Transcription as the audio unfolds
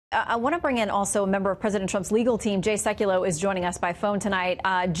I want to bring in also a member of President Trump's legal team. Sekulow is joining us by phone tonight.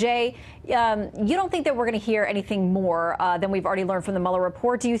 Jay, you don't think that we're going to hear anything more than we've already learned from the Mueller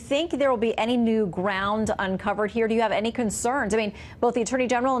report. Do you think there will be any new ground uncovered here? Do you have any concerns? I mean, both the Attorney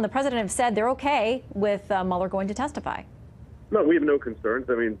General and the President have said they're okay with Mueller going to testify. No, we have no concerns.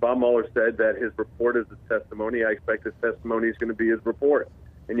 I mean, Bob Mueller said that his report is his testimony. I expect his testimony is going to be his report.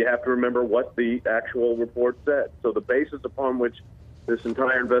 And you have to remember what the actual report said. So the basis upon which this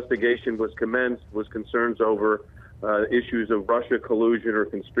entire investigation was commenced was concerns over issues of Russia collusion or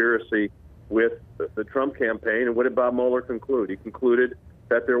conspiracy with the Trump campaign. And what did Bob Mueller conclude? He concluded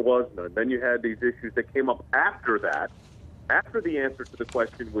that there was none. Then you had these issues that came up after that. After the answer to the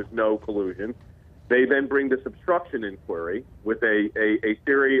question was no collusion, they then bring this obstruction inquiry with a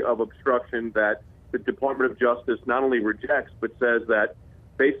theory of obstruction that the Department of Justice not only rejects, but says that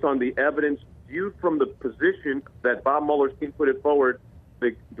based on the evidence viewed from the position that Bob Mueller's team put it forward,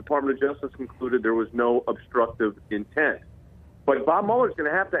 the Department of Justice concluded there was no obstructive intent. But Bob Mueller's going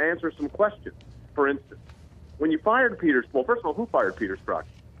to have to answer some questions. For instance, when you fired Peter, well, first of all, who fired Peter Strzok?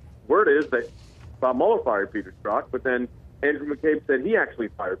 Word is that Bob Mueller fired Peter Strzok, but then Andrew McCabe said he actually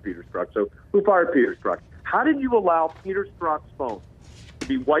fired Peter Strzok. So who fired Peter Strzok? How did you allow Peter Strzok's phone to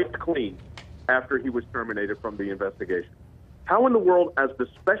be wiped clean after he was terminated from the investigation? How in the world, as the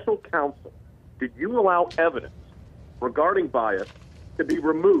special counsel, did you allow evidence regarding bias to be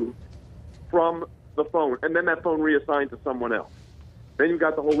removed from the phone and then that phone reassigned to someone else? Then you've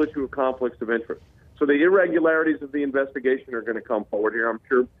got the whole issue of conflicts of interest. So the irregularities of the investigation are going to come forward here. I'm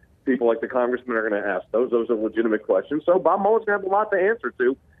sure people like the congressman are going to ask those. Those are legitimate questions. So Bob Mueller's going to have a lot to answer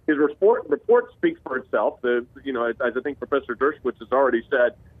to. His report speaks for itself. As I think Professor Dershowitz has already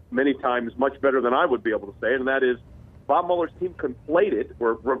said many times, much better than I would be able to say it, and that is Bob Mueller's team conflated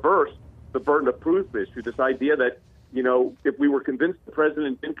or reversed the burden of proof issue, this idea that, if we were convinced the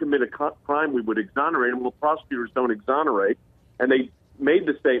president didn't commit a crime, we would exonerate him. Well, prosecutors don't exonerate. And they made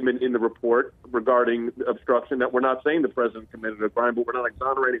the statement in the report regarding obstruction that we're not saying the president committed a crime, but we're not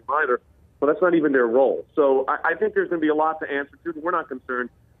exonerating him either. Well, that's not even their role. So I think there's going to be a lot to answer to. We're not concerned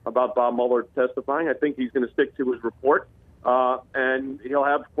about Bob Mueller testifying. I think he's going to stick to his report, and he'll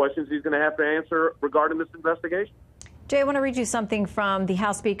have questions he's going to have to answer regarding this investigation. Jay, I want to read you something from the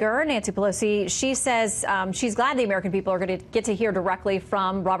House Speaker, Nancy Pelosi. She says she's glad the American people are going to get to hear directly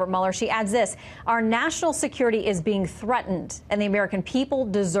from Robert Mueller. She adds this: our national security is being threatened, and the American people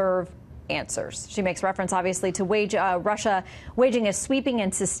deserve answers. She makes reference, obviously, to Russia waging a sweeping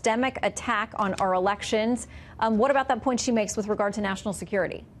and systemic attack on our elections. What about that point she makes with regard to national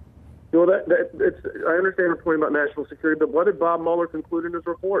security? Well, I understand her point about national security, but what did Bob Mueller conclude in his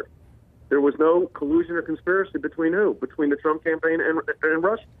report? There was no collusion or conspiracy between who? Between the Trump campaign and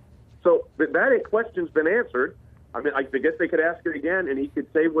Russia. So that question's been answered. I mean, I guess they could ask it again, and he could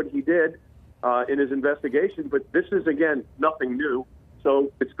say what he did in his investigation. But this is, again, nothing new.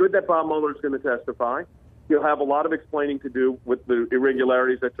 So it's good that Bob Mueller is going to testify. He'll have a lot of explaining to do with the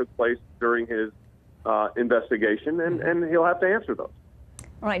irregularities that took place during his investigation, and he'll have to answer those.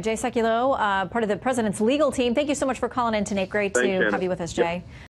 All right, Sekulow, part of the president's legal team. Thank you so much for calling in tonight. Great to have you with us, Jay. Yep.